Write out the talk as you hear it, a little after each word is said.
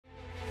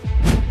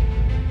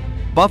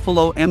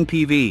Buffalo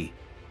MPV.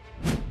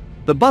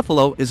 The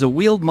Buffalo is a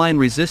wheeled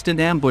mine-resistant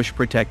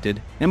ambush-protected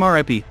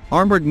 (MRAP)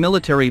 armored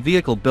military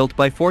vehicle built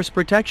by Force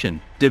Protection,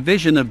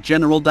 Division of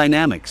General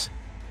Dynamics.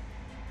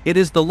 It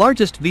is the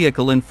largest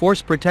vehicle in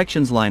Force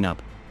Protection's lineup,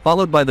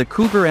 followed by the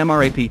Cougar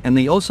MRAP and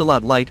the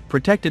Ocelot Light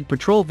Protected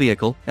Patrol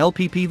Vehicle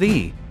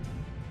 (LPPV).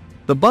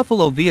 The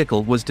Buffalo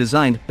vehicle was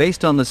designed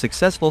based on the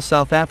successful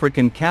South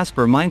African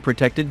Casper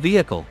mine-protected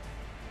vehicle.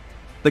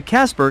 The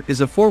Casper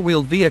is a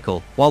four-wheeled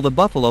vehicle, while the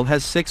Buffalo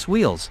has 6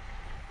 wheels.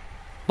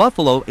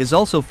 Buffalo is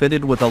also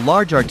fitted with a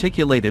large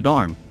articulated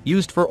arm,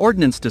 used for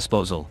ordnance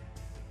disposal.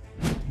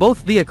 Both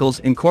vehicles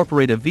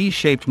incorporate a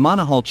V-shaped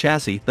monohull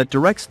chassis that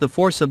directs the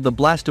force of the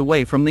blast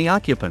away from the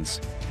occupants.